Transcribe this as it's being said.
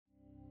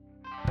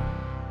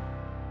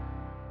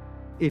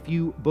If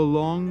you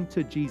belong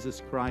to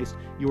Jesus Christ,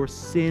 your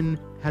sin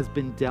has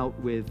been dealt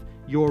with.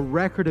 Your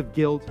record of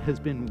guilt has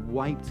been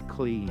wiped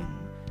clean.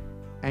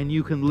 And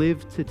you can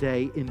live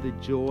today in the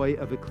joy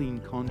of a clean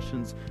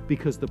conscience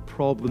because the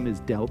problem is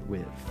dealt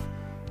with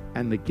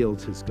and the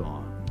guilt is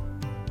gone.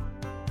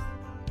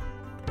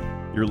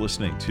 You're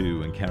listening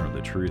to Encounter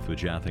the Truth with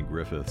Jonathan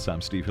Griffiths. I'm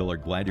Steve Hiller.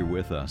 Glad you're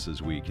with us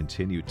as we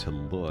continue to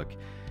look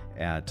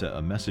at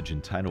a message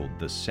entitled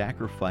The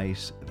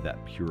Sacrifice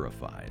That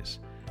Purifies.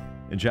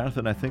 And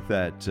Jonathan, I think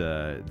that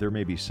there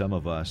may be some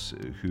of us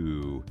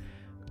who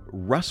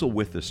wrestle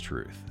with this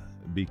truth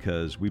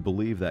because we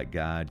believe that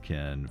God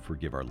can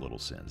forgive our little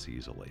sins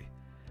easily.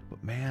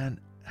 But man,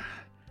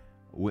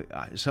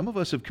 some of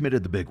us have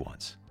committed the big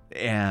ones.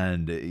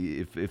 And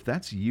if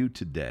that's you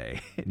today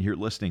and you're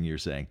listening, you're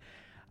saying,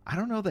 I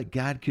don't know that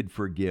God could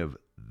forgive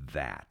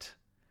that.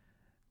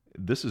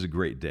 This is a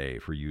great day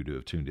for you to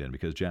have tuned in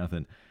because,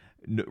 Jonathan,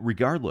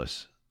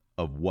 regardless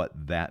of what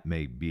that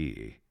may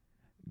be,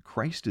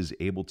 Christ is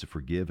able to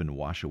forgive and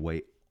wash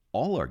away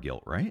all our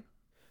guilt, right?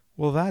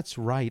 Well, that's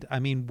right. I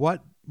mean,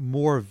 what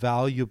more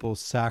valuable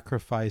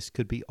sacrifice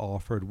could be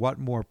offered? What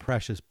more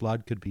precious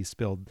blood could be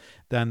spilled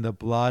than the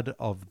blood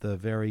of the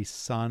very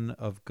Son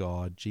of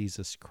God,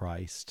 Jesus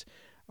Christ,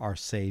 our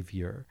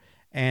Savior?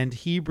 And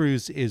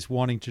Hebrews is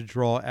wanting to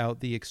draw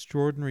out the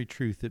extraordinary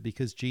truth that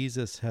because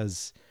Jesus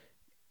has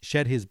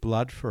shed his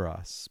blood for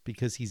us,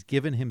 because he's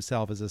given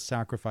himself as a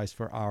sacrifice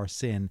for our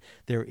sin,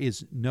 there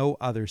is no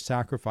other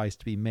sacrifice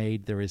to be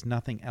made. There is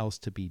nothing else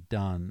to be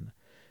done.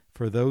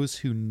 For those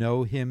who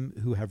know him,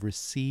 who have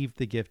received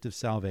the gift of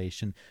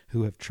salvation,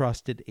 who have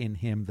trusted in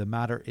him, the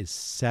matter is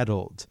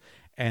settled,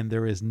 and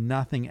there is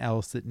nothing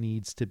else that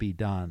needs to be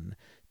done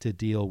to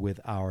deal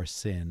with our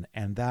sin.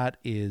 And that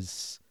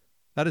is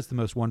the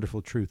most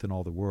wonderful truth in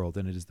all the world,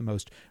 and it is the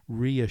most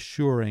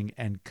reassuring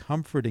and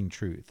comforting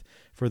truth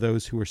for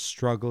those who are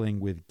struggling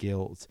with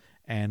guilt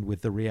and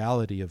with the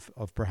reality of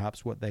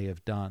perhaps what they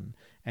have done.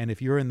 And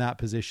if you're in that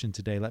position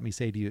today, let me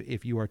say to you,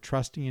 if you are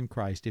trusting in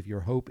Christ, if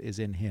your hope is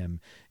in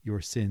him,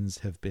 your sins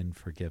have been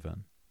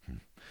forgiven.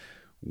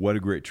 What a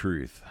great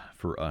truth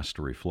for us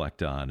to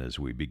reflect on as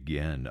we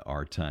begin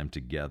our time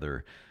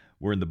together.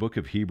 We're in the book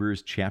of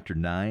Hebrews, chapter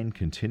 9,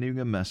 continuing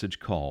a message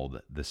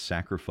called The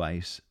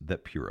Sacrifice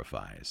That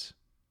Purifies.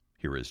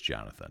 Here is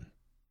Jonathan.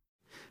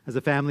 As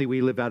a family,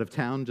 we live out of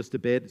town just a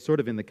bit, sort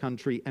of in the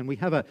country, and we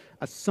have a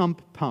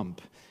sump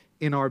pump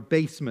in our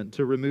basement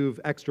to remove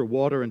extra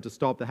water and to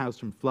stop the house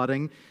from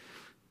flooding.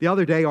 The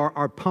other day,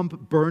 our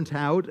pump burnt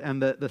out,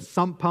 and the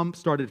sump pump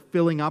started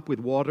filling up with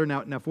water.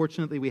 Now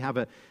fortunately, we have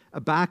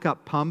a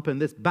backup pump, and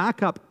this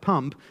backup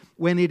pump,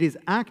 when it is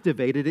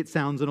activated, it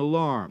sounds an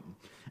alarm.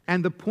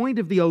 And the point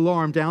of the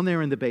alarm down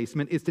there in the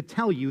basement is to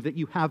tell you that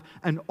you have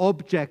an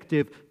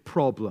objective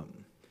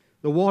problem.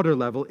 The water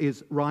level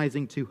is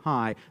rising too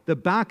high. The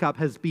backup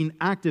has been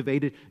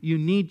activated. You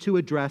need to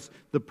address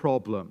the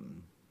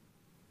problem.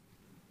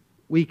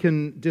 We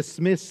can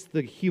dismiss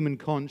the human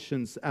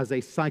conscience as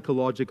a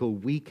psychological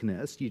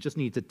weakness. You just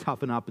need to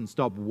toughen up and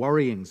stop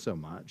worrying so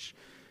much.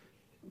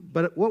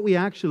 But what we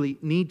actually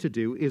need to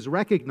do is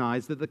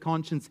recognize that the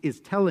conscience is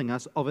telling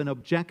us of an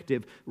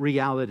objective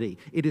reality.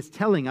 It is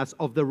telling us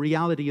of the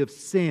reality of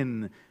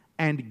sin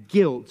and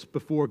guilt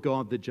before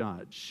God the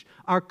judge.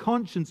 Our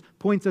conscience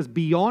points us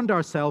beyond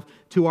ourselves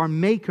to our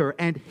Maker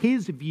and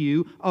his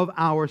view of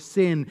our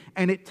sin,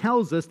 and it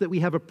tells us that we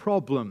have a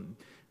problem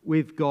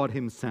with God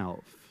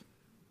himself.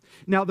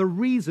 Now, the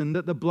reason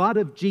that the blood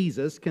of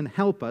Jesus can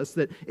help us,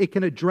 that it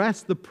can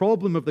address the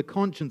problem of the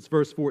conscience,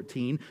 verse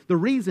 14, the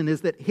reason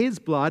is that his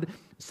blood,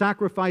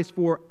 sacrificed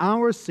for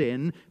our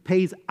sin,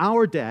 pays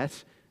our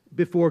debt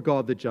before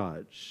God the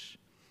judge.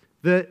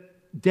 The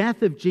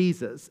death of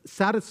Jesus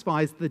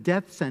satisfies the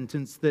death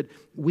sentence that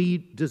we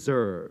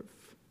deserve.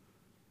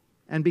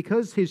 And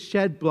because his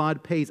shed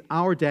blood pays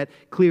our debt,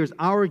 clears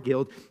our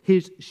guilt,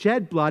 his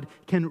shed blood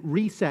can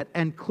reset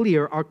and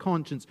clear our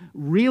conscience,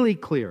 really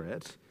clear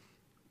it,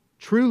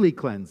 truly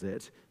cleanse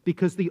it,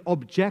 because the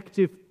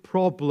objective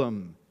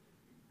problem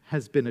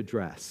has been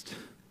addressed.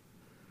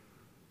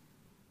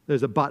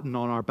 There's a button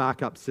on our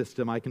backup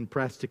system I can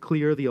press to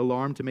clear the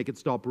alarm, to make it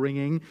stop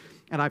ringing,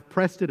 and I've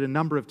pressed it a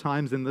number of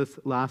times in this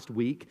last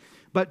week.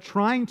 But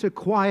trying to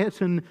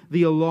quieten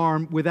the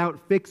alarm without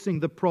fixing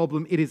the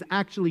problem, it is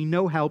actually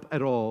no help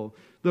at all.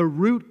 The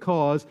root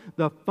cause,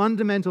 the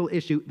fundamental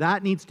issue,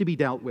 that needs to be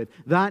dealt with.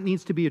 That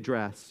needs to be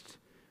addressed.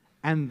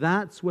 And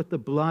that's what the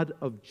blood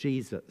of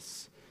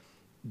Jesus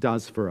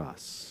does for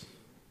us.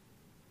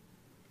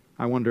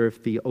 I wonder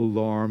if the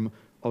alarm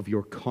of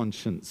your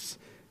conscience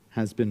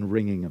has been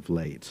ringing of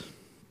late.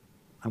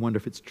 I wonder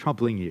if it's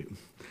troubling you.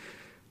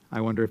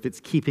 I wonder if it's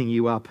keeping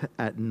you up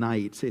at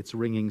night. It's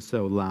ringing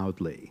so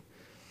loudly.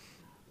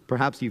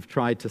 Perhaps you've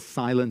tried to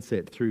silence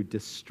it through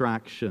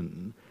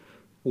distraction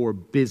or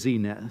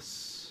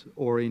busyness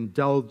or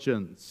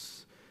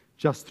indulgence,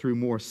 just through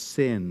more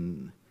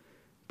sin.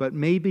 But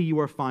maybe you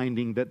are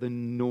finding that the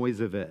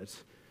noise of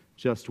it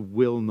just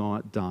will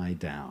not die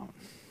down.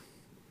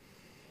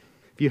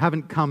 If if you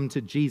haven't come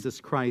to Jesus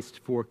Christ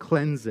for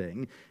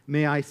cleansing,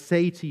 may I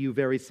say to you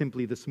very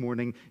simply this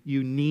morning,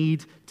 you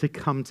need to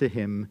come to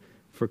him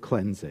for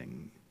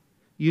cleansing.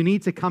 You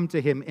need to come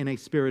to him in a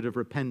spirit of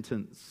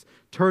repentance,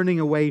 turning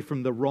away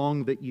from the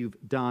wrong that you've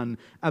done,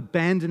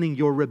 abandoning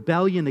your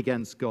rebellion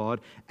against God,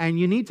 and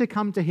you need to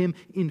come to him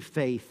in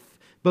faith,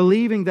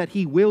 believing that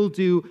he will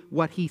do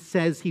what he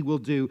says he will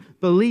do,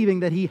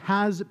 believing that he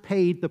has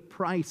paid the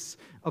price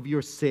of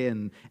your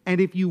sin. And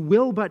if you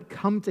will but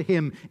come to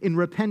him in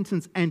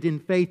repentance and in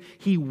faith,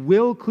 he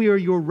will clear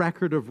your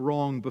record of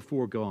wrong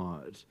before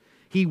God.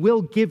 He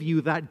will give you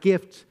that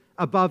gift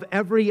above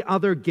every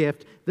other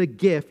gift, the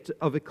gift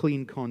of a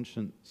clean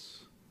conscience.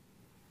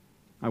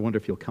 I wonder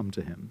if you'll come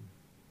to him.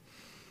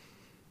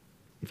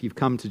 If you've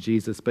come to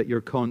Jesus, but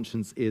your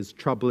conscience is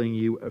troubling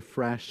you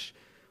afresh,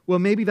 well,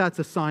 maybe that's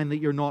a sign that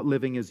you're not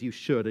living as you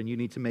should and you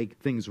need to make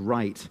things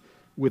right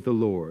with the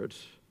Lord.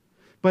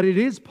 But it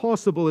is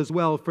possible as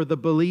well for the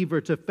believer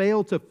to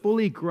fail to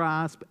fully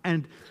grasp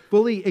and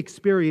fully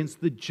experience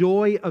the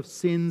joy of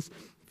sins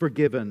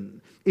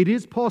forgiven. It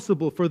is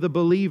possible for the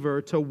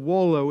believer to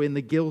wallow in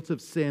the guilt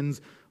of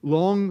sins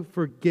long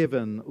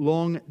forgiven,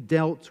 long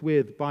dealt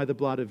with by the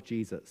blood of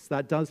Jesus.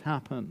 That does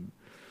happen.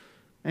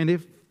 And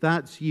if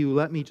that's you,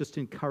 let me just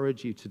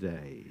encourage you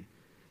today.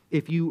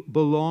 If you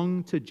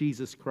belong to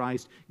Jesus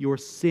Christ, your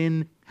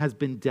sin has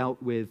been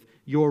dealt with,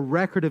 your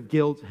record of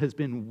guilt has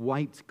been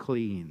wiped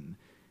clean,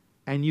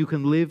 and you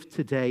can live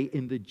today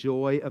in the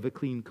joy of a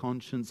clean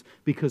conscience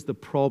because the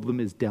problem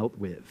is dealt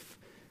with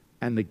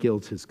and the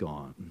guilt is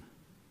gone.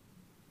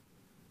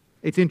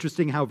 It's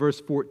interesting how verse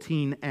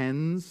 14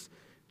 ends.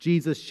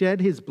 Jesus shed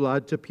his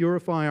blood to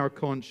purify our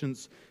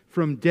conscience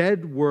from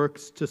dead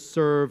works to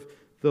serve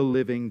the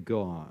living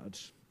God.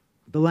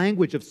 The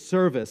language of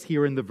service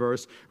here in the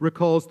verse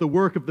recalls the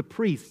work of the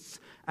priests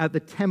at the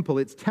temple.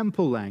 It's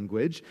temple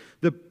language.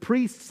 The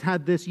priests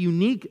had this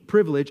unique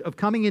privilege of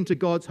coming into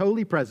God's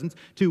holy presence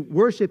to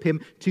worship him,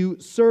 to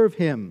serve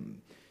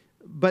him.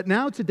 But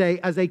now today,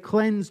 as a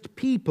cleansed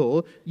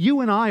people, you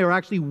and I are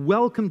actually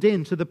welcomed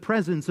into the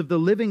presence of the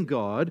living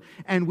God,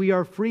 and we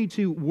are free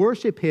to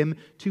worship him,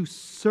 to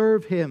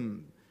serve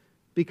him,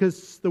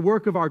 because the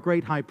work of our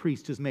great high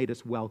priest has made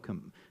us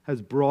welcome, has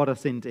brought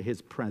us into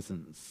his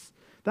presence.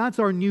 That's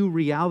our new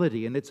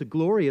reality, and it's a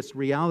glorious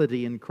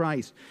reality in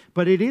Christ.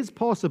 But it is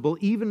possible,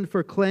 even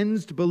for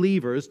cleansed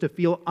believers, to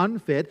feel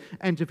unfit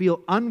and to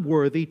feel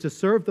unworthy to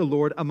serve the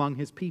Lord among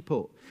his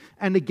people.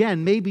 And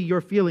again, maybe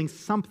you're feeling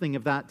something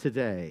of that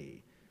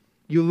today.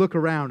 You look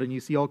around and you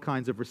see all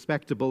kinds of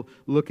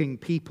respectable-looking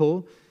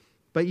people,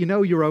 but you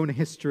know your own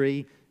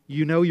history,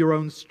 you know your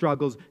own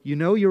struggles, you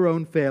know your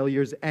own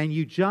failures, and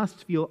you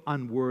just feel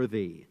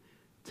unworthy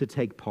to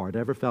take part.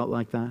 Ever felt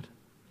like that?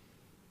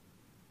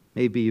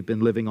 Maybe you've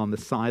been living on the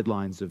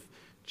sidelines of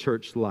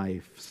church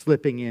life,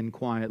 slipping in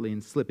quietly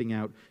and slipping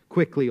out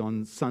quickly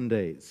on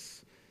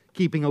Sundays,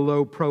 keeping a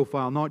low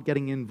profile, not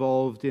getting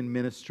involved in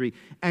ministry.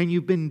 And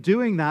you've been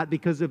doing that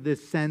because of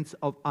this sense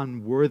of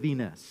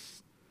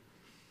unworthiness.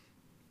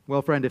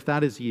 Well, friend, if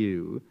that is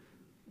you,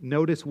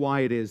 notice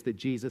why it is that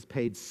Jesus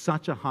paid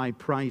such a high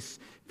price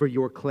for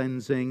your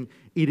cleansing.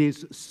 It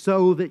is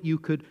so that you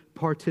could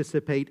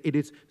participate. It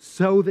is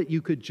so that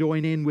you could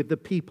join in with the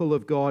people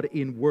of God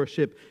in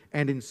worship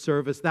and in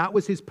service. That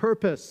was his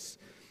purpose.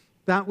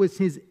 That was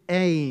his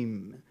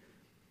aim.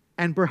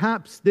 And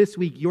perhaps this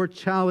week your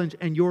challenge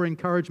and your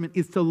encouragement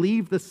is to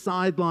leave the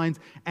sidelines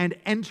and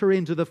enter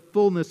into the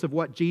fullness of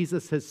what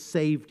Jesus has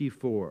saved you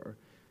for,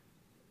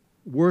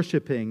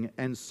 worshiping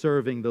and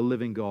serving the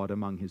living God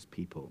among his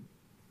people.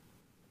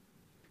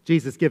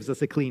 Jesus gives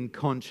us a clean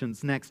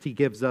conscience. Next, he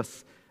gives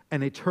us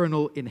an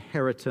eternal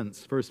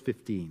inheritance. Verse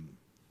 15.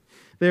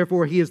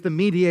 Therefore, he is the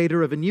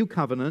mediator of a new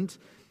covenant,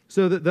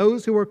 so that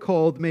those who are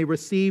called may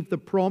receive the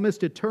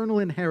promised eternal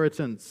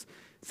inheritance,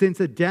 since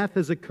a death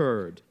has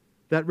occurred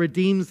that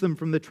redeems them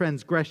from the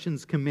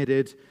transgressions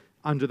committed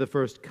under the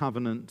first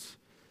covenant.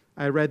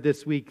 I read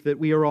this week that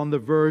we are on the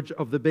verge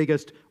of the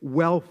biggest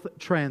wealth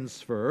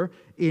transfer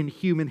in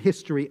human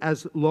history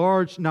as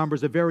large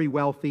numbers of very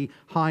wealthy,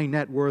 high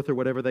net worth, or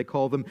whatever they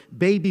call them,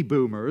 baby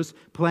boomers,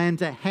 plan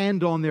to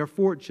hand on their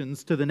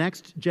fortunes to the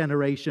next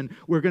generation.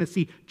 We're going to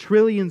see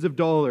trillions of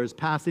dollars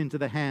pass into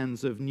the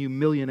hands of new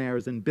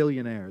millionaires and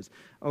billionaires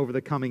over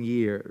the coming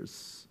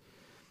years.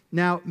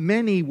 Now,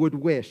 many would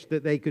wish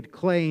that they could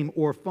claim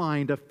or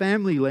find a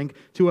family link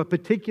to a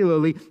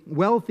particularly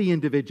wealthy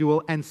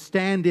individual and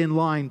stand in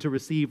line to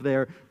receive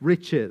their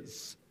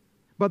riches.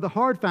 But the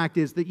hard fact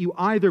is that you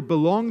either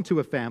belong to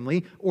a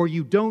family or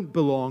you don't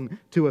belong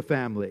to a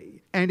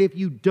family. And if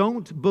you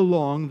don't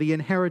belong, the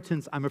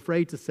inheritance, I'm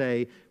afraid to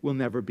say, will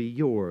never be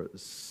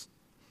yours.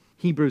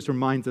 Hebrews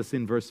reminds us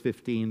in verse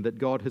 15 that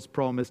God has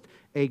promised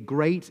a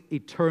great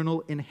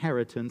eternal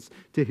inheritance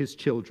to his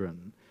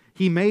children.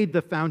 He made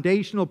the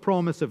foundational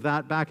promise of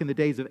that back in the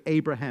days of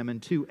Abraham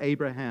and to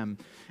Abraham.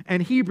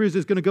 And Hebrews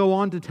is going to go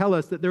on to tell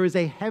us that there is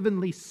a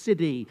heavenly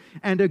city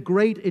and a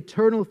great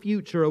eternal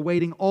future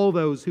awaiting all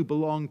those who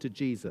belong to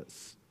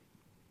Jesus.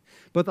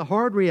 But the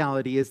hard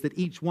reality is that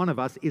each one of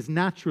us is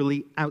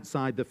naturally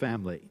outside the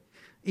family.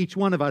 Each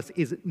one of us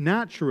is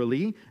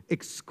naturally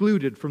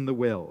excluded from the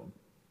will.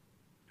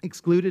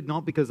 Excluded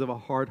not because of a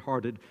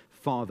hard-hearted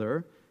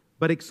father,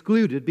 but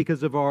excluded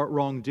because of our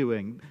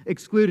wrongdoing.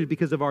 Excluded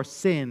because of our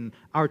sin,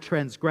 our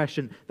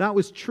transgression. That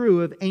was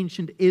true of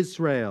ancient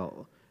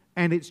Israel,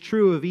 and it's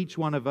true of each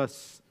one of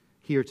us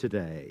here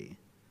today.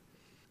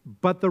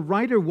 But the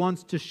writer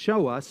wants to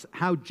show us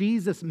how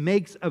Jesus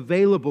makes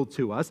available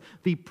to us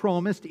the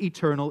promised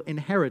eternal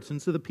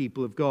inheritance of the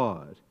people of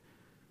God.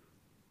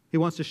 He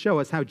wants to show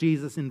us how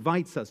Jesus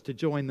invites us to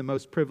join the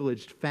most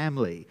privileged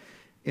family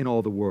in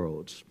all the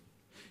world.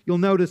 You'll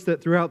notice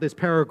that throughout this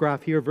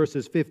paragraph here,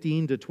 verses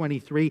 15 to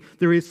 23,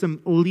 there is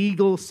some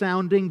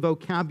legal-sounding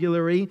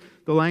vocabulary,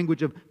 the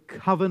language of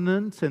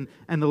covenant and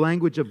the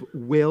language of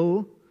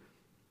will.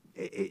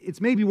 It's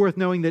maybe worth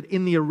knowing that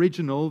in the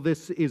original,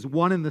 this is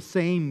one and the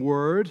same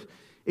word.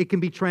 It can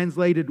be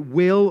translated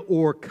will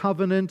or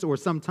covenant or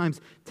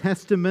sometimes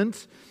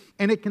testament.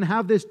 And it can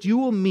have this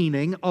dual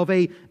meaning of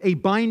a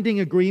binding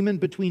agreement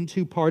between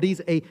two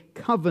parties, a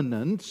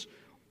covenant,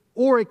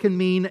 or it can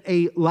mean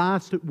a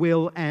last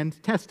will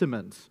and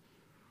testament.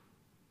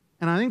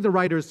 And I think the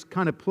writer's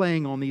kind of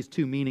playing on these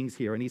two meanings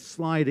here, and he's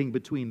sliding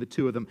between the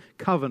two of them,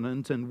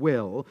 covenant and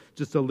will,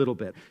 just a little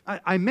bit.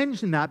 I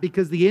mention that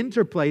because the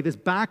interplay, this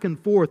back and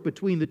forth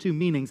between the two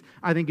meanings,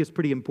 I think is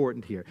pretty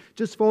important here.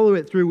 Just follow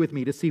it through with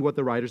me to see what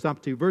the writer's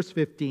up to. Verse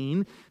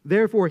 15,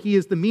 therefore he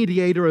is the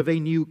mediator of a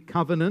new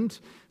covenant,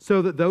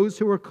 so that those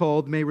who are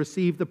called may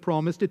receive the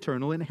promised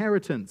eternal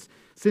inheritance,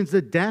 since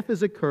a death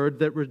has occurred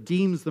that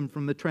redeems them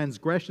from the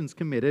transgressions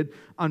committed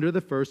under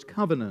the first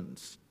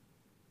covenant.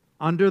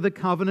 Under the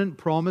covenant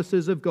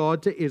promises of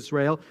God to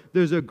Israel,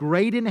 there's a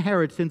great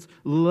inheritance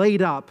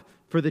laid up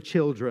for the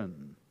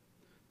children.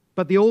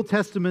 But the Old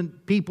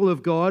Testament people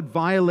of God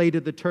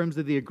violated the terms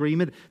of the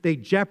agreement. They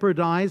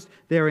jeopardized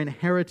their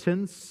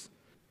inheritance.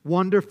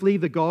 Wonderfully,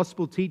 the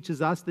gospel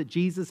teaches us that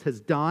Jesus has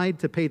died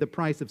to pay the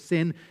price of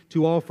sin,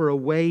 to offer a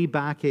way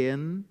back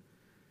in.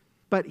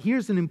 But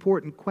here's an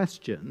important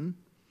question.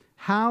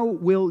 How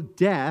will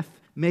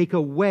death make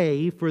a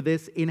way for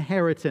this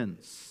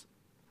inheritance?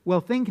 Well,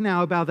 think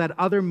now about that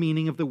other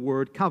meaning of the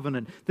word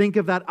covenant. Think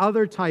of that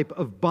other type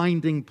of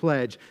binding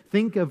pledge.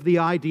 Think of the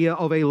idea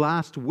of a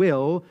last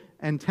will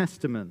and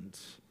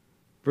testament.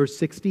 Verse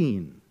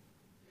 16.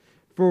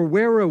 For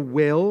where a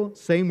will,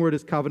 same word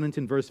as covenant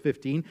in verse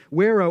 15,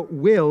 where a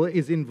will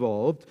is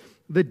involved,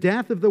 the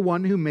death of the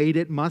one who made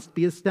it must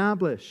be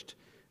established.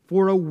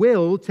 For a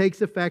will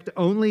takes effect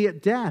only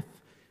at death,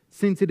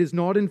 since it is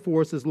not in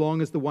force as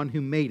long as the one who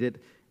made it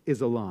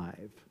is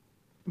alive.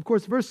 Of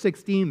course, verse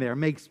 16 there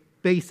makes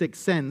basic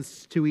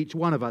sense to each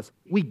one of us.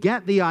 We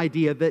get the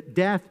idea that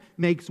death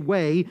makes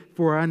way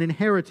for an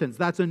inheritance.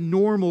 That's a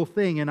normal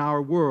thing in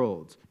our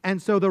world.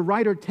 And so the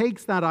writer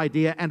takes that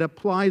idea and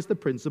applies the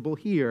principle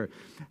here.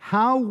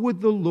 How would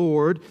the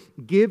Lord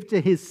give to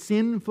his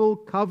sinful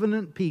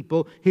covenant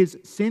people, his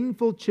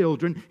sinful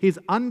children, his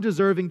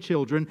undeserving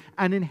children,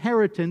 an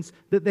inheritance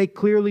that they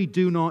clearly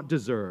do not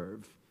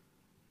deserve?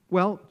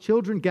 Well,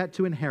 children get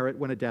to inherit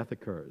when a death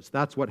occurs.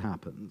 That's what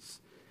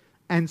happens.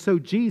 And so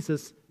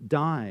Jesus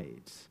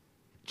died.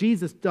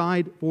 Jesus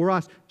died for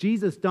us.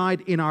 Jesus died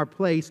in our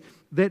place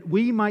that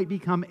we might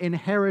become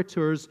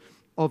inheritors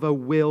of a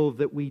will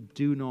that we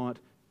do not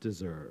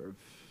deserve.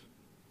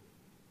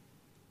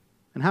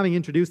 And having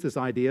introduced this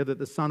idea that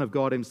the Son of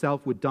God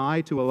himself would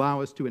die to allow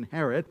us to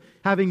inherit,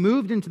 having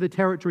moved into the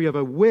territory of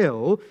a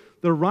will,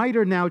 the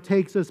writer now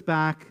takes us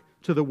back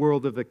to the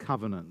world of the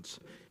covenant.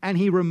 And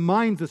he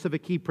reminds us of a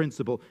key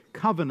principle.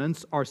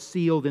 Covenants are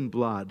sealed in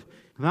blood.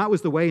 And that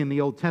was the way in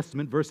the Old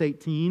Testament. Verse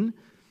 18,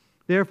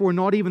 therefore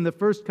not even the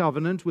first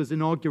covenant was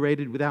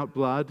inaugurated without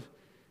blood.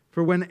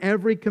 For when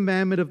every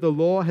commandment of the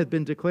law had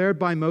been declared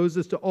by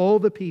Moses to all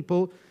the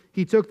people,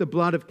 he took the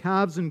blood of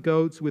calves and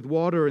goats with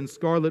water and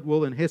scarlet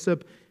wool and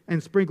hyssop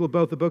and sprinkled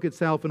both the book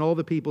itself and all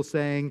the people,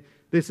 saying,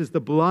 this is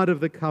the blood of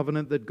the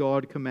covenant that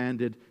God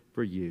commanded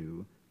for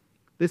you.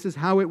 This is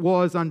how it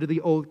was under the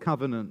old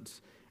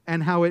covenant,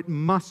 and how it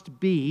must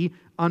be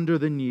under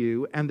the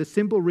new. And the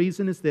simple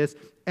reason is this,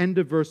 end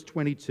of verse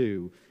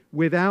 22.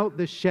 Without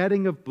the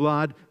shedding of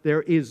blood,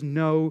 there is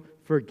no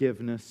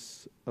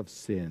forgiveness of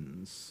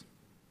sins.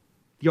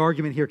 The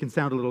argument here can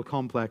sound a little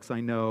complex, I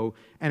know,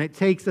 and it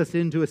takes us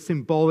into a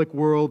symbolic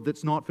world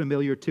that's not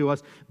familiar to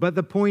us, but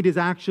the point is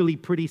actually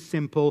pretty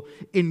simple.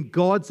 In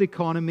God's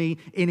economy,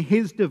 in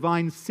his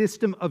divine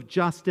system of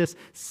justice,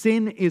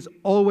 sin is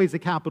always a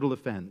capital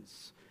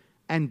offense,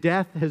 and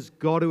death has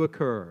got to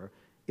occur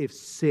if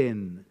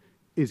sin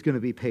is going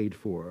to be paid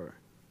for.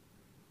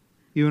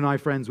 You and I,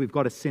 friends, we've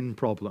got a sin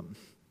problem.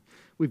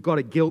 We've got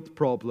a guilt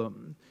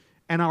problem.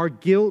 And our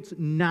guilt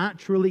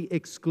naturally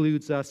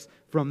excludes us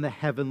from the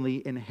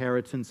heavenly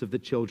inheritance of the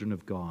children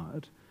of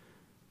God.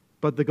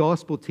 But the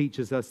gospel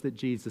teaches us that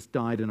Jesus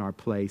died in our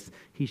place.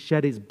 He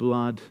shed his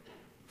blood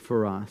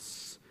for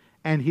us.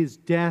 And his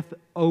death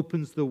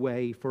opens the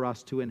way for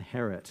us to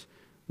inherit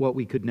what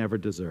we could never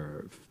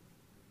deserve.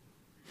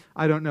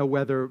 I don't know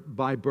whether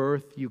by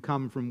birth you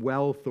come from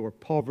wealth or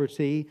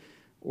poverty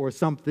or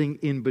something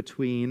in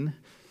between,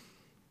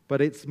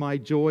 but it's my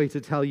joy to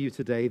tell you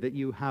today that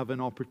you have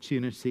an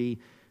opportunity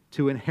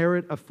to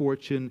inherit a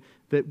fortune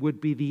that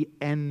would be the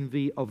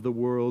envy of the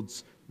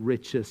world's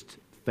richest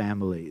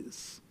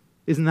families.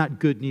 Isn't that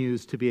good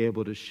news to be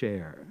able to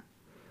share?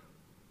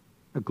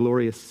 A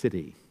glorious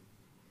city,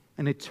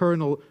 an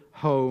eternal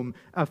home,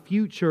 a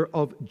future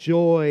of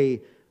joy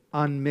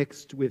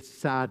unmixed with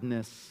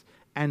sadness,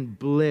 and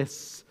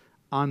bliss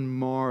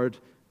unmarred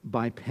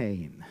by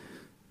pain.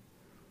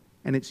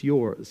 And it's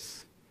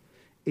yours.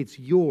 It's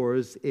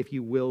yours if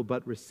you will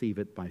but receive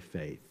it by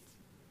faith.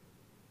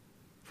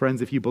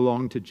 Friends, if you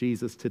belong to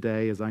Jesus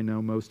today, as I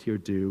know most here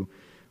do,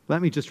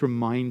 let me just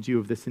remind you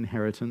of this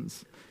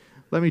inheritance.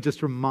 Let me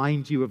just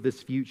remind you of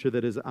this future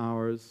that is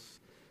ours.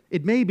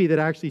 It may be that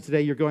actually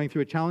today you're going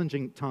through a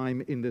challenging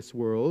time in this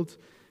world.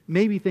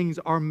 Maybe things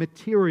are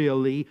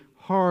materially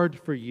hard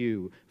for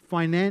you,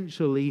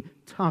 financially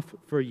tough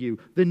for you.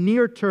 The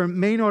near term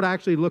may not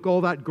actually look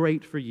all that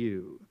great for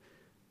you.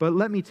 But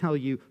let me tell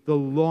you, the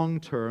long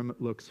term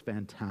looks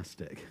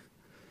fantastic.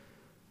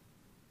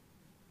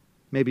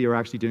 Maybe you're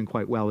actually doing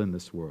quite well in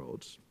this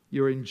world.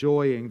 You're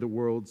enjoying the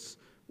world's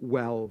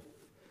wealth.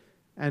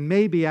 And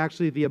maybe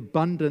actually the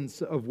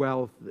abundance of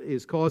wealth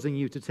is causing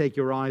you to take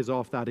your eyes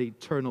off that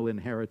eternal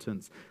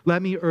inheritance.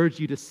 Let me urge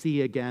you to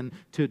see again,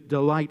 to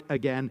delight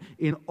again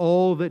in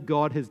all that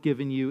God has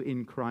given you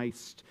in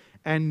Christ,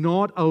 and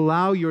not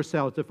allow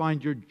yourself to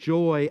find your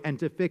joy and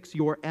to fix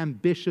your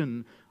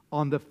ambition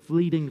on the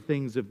fleeting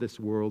things of this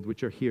world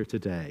which are here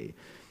today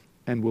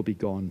and will be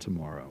gone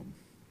tomorrow.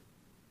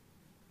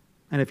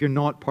 And if you're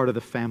not part of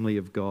the family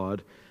of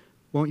God,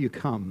 won't you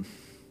come?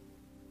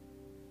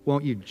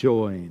 Won't you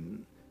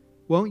join?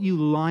 Won't you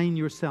line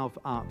yourself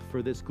up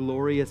for this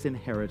glorious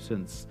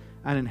inheritance,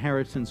 an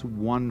inheritance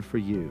won for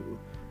you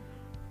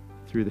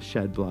through the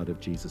shed blood of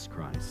Jesus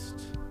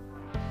Christ?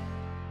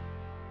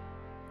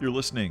 You're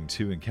listening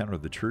to Encounter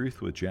the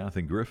Truth with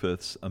Jonathan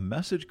Griffiths, a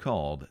message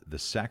called The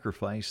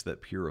Sacrifice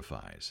That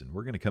Purifies. And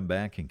we're going to come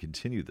back and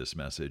continue this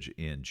message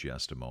in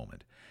just a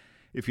moment.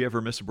 If you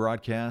ever miss a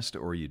broadcast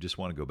or you just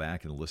want to go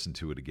back and listen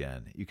to it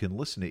again, you can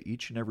listen to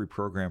each and every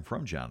program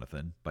from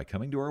Jonathan by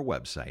coming to our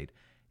website,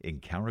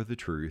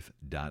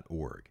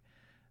 encounterthetruth.org.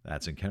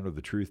 That's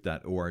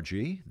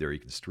encounterthetruth.org. There you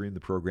can stream the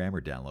program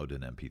or download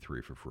an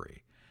MP3 for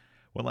free.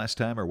 One last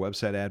time, our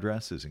website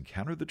address is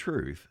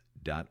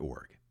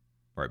encounterthetruth.org.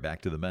 All right,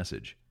 back to the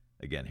message.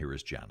 Again, here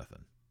is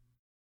Jonathan.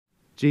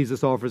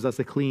 Jesus offers us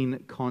a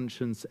clean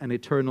conscience, an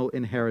eternal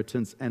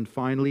inheritance, and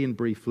finally and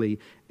briefly,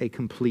 a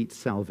complete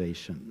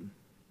salvation.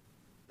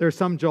 There are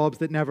some jobs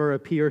that never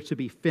appear to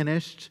be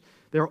finished.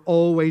 They're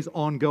always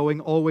ongoing,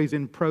 always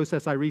in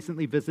process. I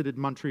recently visited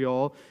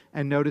Montreal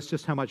and noticed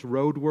just how much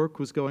road work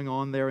was going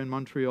on there in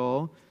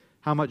Montreal,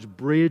 how much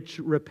bridge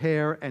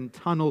repair and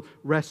tunnel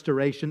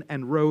restoration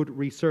and road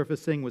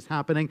resurfacing was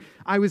happening.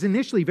 I was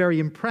initially very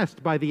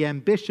impressed by the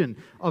ambition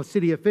of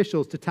city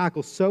officials to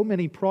tackle so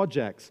many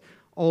projects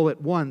all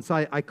at once.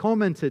 I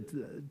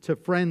commented to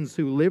friends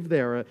who live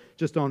there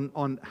just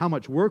on how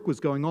much work was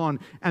going on,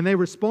 and they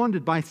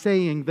responded by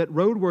saying that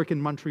road work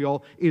in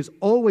Montreal is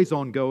always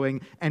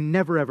ongoing and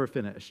never ever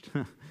finished.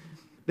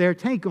 Their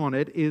take on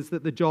it is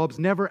that the jobs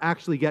never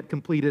actually get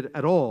completed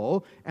at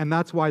all, and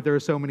that's why there are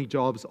so many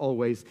jobs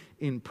always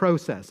in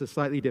process, a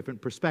slightly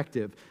different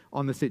perspective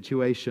on the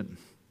situation.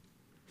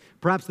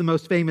 Perhaps the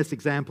most famous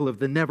example of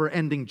the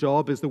never-ending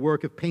job is the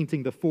work of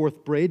painting the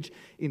Forth Bridge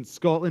in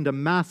Scotland, a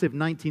massive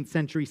 19th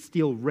century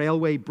steel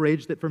railway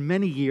bridge that for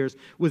many years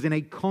was in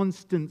a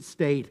constant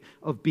state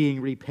of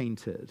being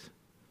repainted.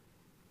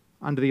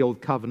 Under the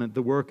Old Covenant,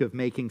 the work of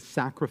making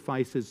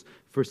sacrifices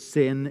for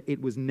sin,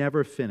 it was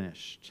never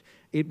finished.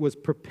 It was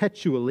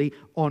perpetually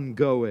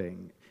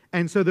ongoing.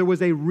 And so there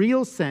was a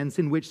real sense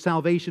in which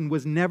salvation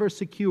was never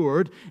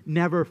secured,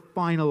 never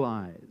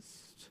finalized.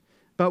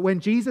 But when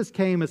Jesus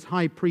came as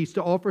high priest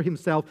to offer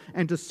himself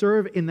and to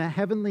serve in the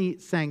heavenly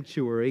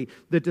sanctuary,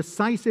 the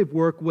decisive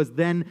work was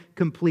then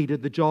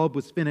completed. The job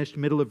was finished,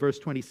 middle of verse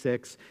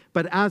 26.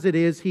 But as it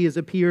is, he has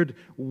appeared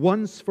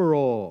once for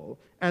all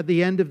at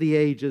the end of the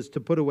ages to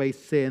put away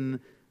sin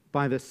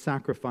by the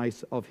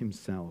sacrifice of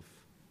himself.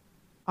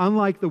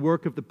 Unlike the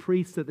work of the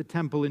priests at the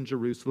temple in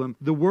Jerusalem,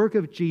 the work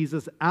of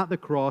Jesus at the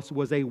cross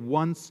was a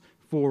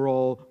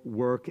once-for-all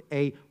work,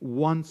 a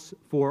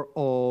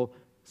once-for-all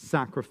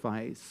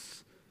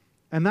sacrifice.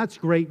 And that's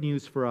great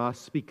news for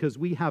us because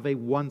we have a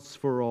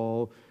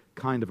once-for-all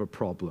kind of a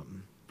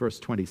problem. Verse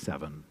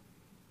 27.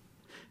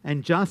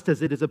 And just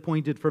as it is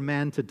appointed for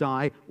man to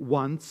die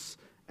once,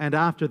 and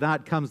after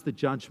that comes the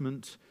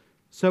judgment,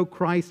 so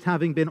Christ,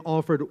 having been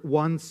offered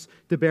once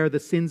to bear the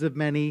sins of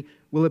many,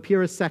 will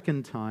appear a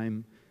second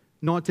time,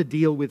 not to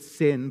deal with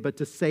sin, but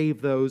to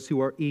save those who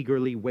are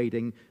eagerly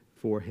waiting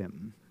for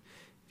him.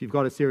 If you've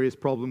got a serious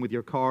problem with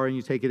your car and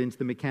you take it into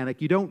the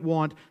mechanic, you don't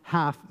want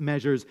half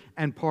measures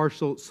and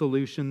partial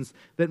solutions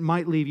that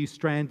might leave you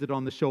stranded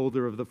on the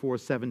shoulder of the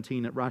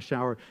 417 at rush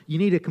hour. You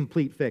need a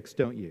complete fix,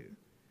 don't you?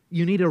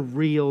 You need a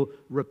real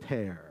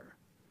repair.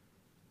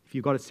 If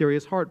you've got a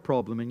serious heart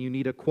problem and you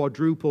need a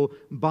quadruple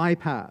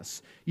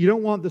bypass, you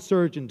don't want the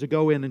surgeon to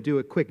go in and do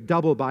a quick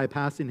double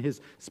bypass in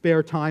his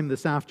spare time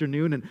this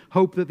afternoon and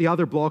hope that the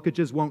other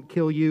blockages won't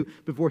kill you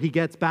before he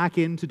gets back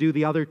in to do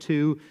the other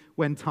two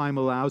when time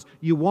allows.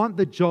 You want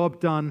the job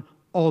done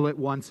all at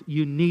once.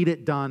 You need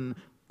it done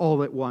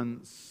all at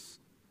once.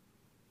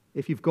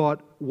 If you've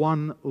got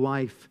one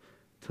life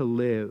to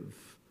live,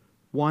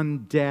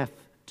 one death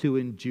to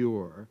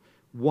endure,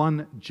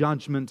 one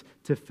judgment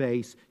to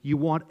face, you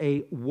want a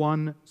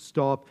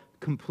one-stop,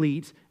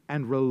 complete,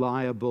 and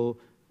reliable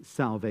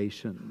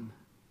salvation.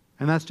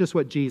 And that's just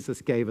what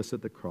Jesus gave us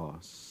at the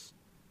cross.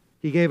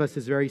 He gave us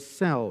his very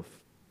self.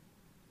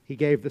 He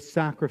gave the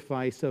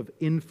sacrifice of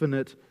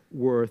infinite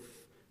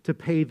worth to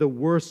pay the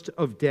worst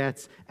of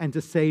debts and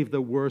to save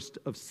the worst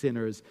of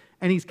sinners.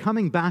 And he's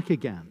coming back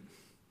again.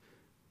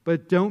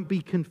 But don't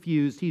be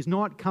confused. He's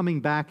not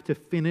coming back to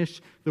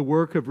finish the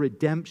work of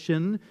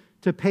redemption,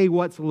 to pay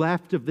what's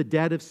left of the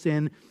debt of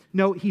sin.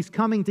 No, he's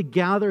coming to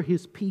gather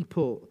his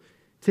people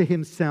to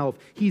himself.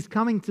 He's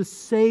coming to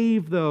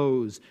save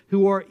those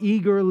who are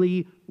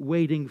eagerly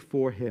waiting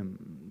for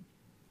him.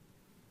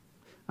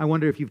 I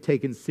wonder if you've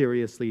taken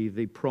seriously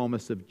the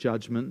promise of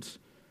judgment.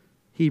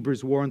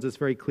 Hebrews warns us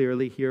very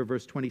clearly here,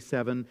 verse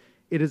 27,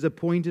 it is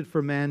appointed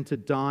for man to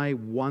die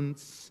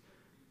once,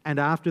 and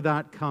after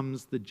that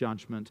comes the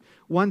judgment.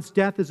 Once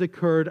death has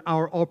occurred,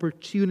 our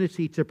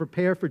opportunity to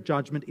prepare for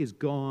judgment is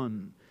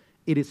gone.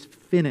 It is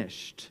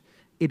finished.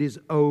 It is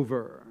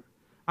over.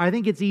 I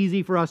think it's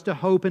easy for us to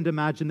hope and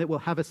imagine that we'll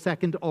have a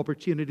second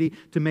opportunity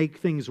to make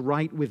things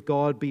right with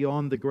God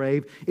beyond the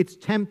grave. It's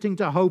tempting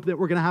to hope that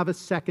we're going to have a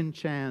second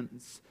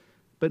chance.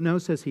 But no,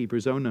 says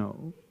Hebrews, oh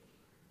no.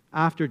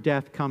 After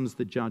death comes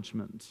the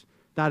judgment.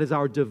 That is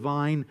our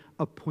divine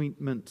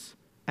appointment,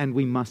 and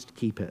we must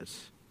keep it.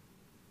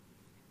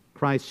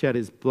 Christ shed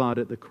his blood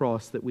at the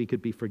cross that we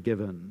could be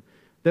forgiven,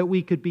 that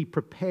we could be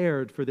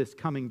prepared for this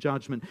coming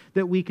judgment,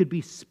 that we could be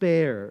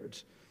spared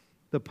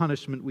the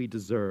punishment we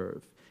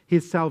deserve.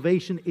 His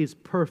salvation is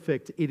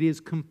perfect, it is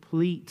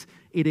complete,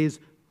 it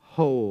is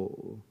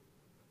whole.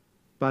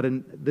 But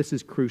this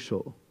is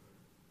crucial.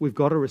 We've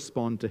got to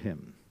respond to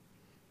him.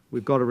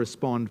 We've got to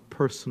respond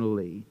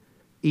personally,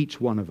 each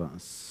one of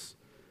us.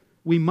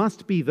 We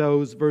must be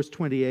those, verse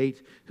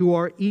 28, who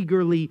are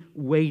eagerly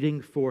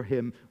waiting for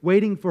him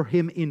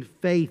in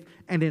faith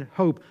and in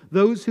hope,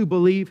 those who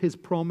believe his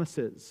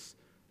promises,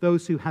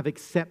 those who have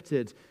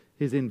accepted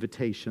his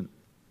invitation.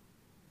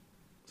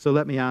 So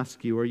let me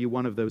ask you, are you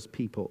one of those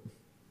people?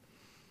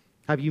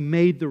 Have you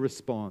made the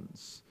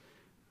response,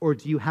 or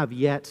do you have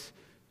yet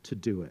to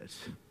do it?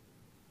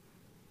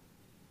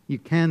 You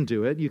can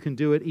do it. You can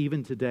do it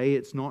even today.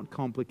 It's not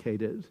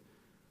complicated.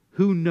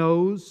 Who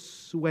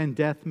knows when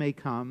death may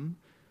come?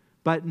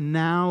 But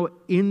now,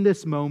 in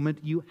this moment,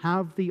 you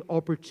have the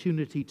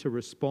opportunity to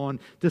respond,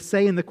 to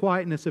say in the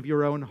quietness of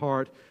your own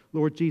heart,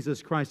 Lord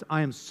Jesus Christ,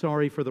 I am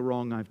sorry for the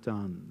wrong I've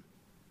done.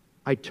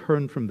 I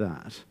turn from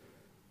that.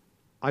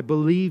 I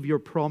believe your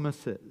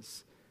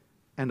promises,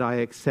 and I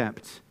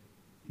accept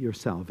your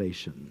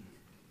salvation.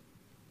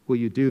 Will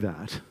you do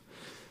that?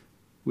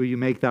 Will you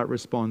make that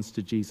response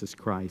to Jesus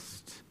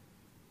Christ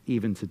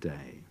even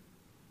today?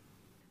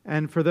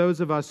 And for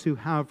those of us who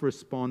have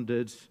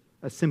responded,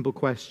 a simple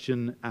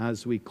question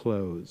as we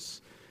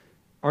close.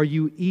 Are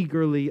you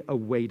eagerly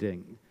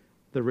awaiting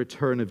the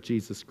return of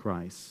Jesus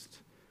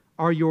Christ?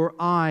 Are your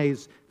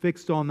eyes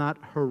fixed on that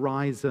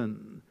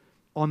horizon,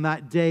 on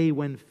that day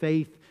when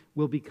faith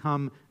will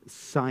become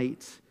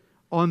sight,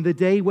 on the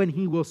day when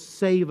he will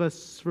save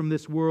us from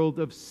this world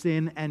of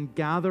sin and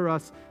gather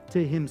us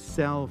to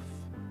himself?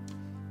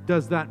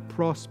 Does that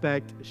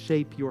prospect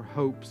shape your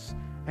hopes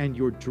and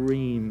your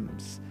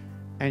dreams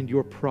and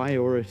your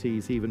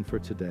priorities even for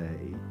today?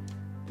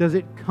 Does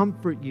it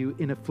comfort you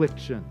in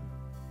affliction?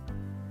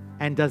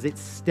 And does it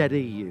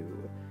steady you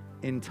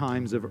in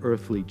times of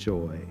earthly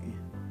joy?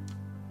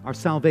 Our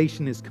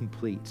salvation is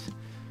complete,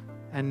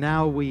 and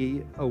now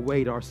we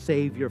await our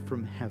Savior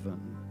from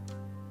heaven.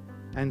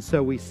 And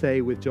so we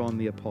say with John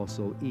the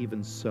Apostle,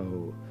 even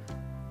so,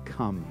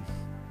 come,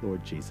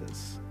 Lord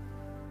Jesus.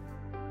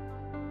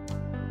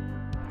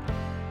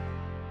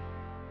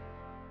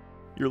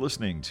 You're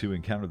listening to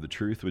Encounter the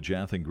Truth with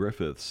Jonathan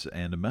Griffiths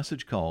and a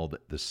message called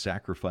The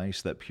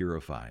Sacrifice That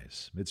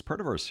Purifies. It's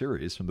part of our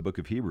series from the book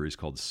of Hebrews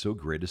called So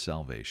Great a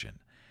Salvation.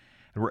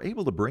 And we're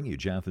able to bring you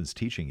Jonathan's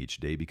teaching each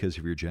day because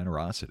of your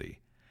generosity.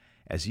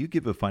 As you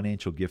give a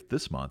financial gift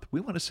this month,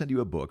 we want to send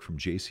you a book from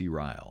J.C.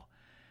 Ryle.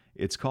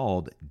 It's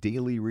called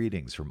Daily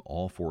Readings from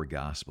All Four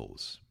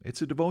Gospels.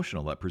 It's a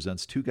devotional that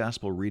presents 2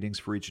 gospel readings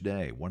for each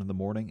day, one in the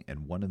morning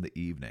and one in the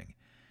evening.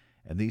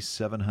 And these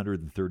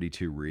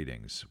 732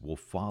 readings will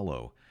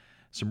follow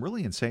some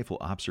really insightful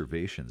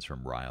observations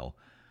from Ryle,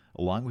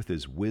 along with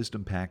his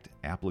wisdom-packed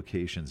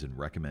applications and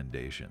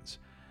recommendations.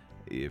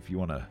 If you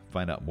want to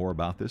find out more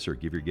about this or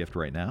give your gift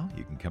right now,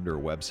 you can come to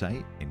our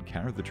website,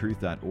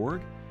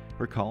 encounterthetruth.org,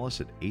 or call us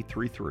at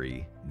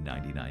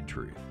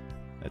 833-99-TRUTH.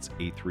 That's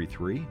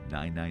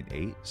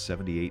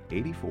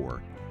 833-998-7884,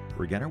 or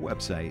again our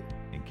website,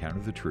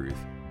 encounterthetruth.org.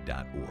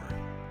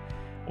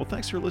 Well,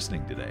 thanks for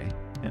listening today,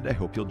 and I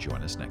hope you'll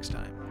join us next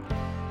time.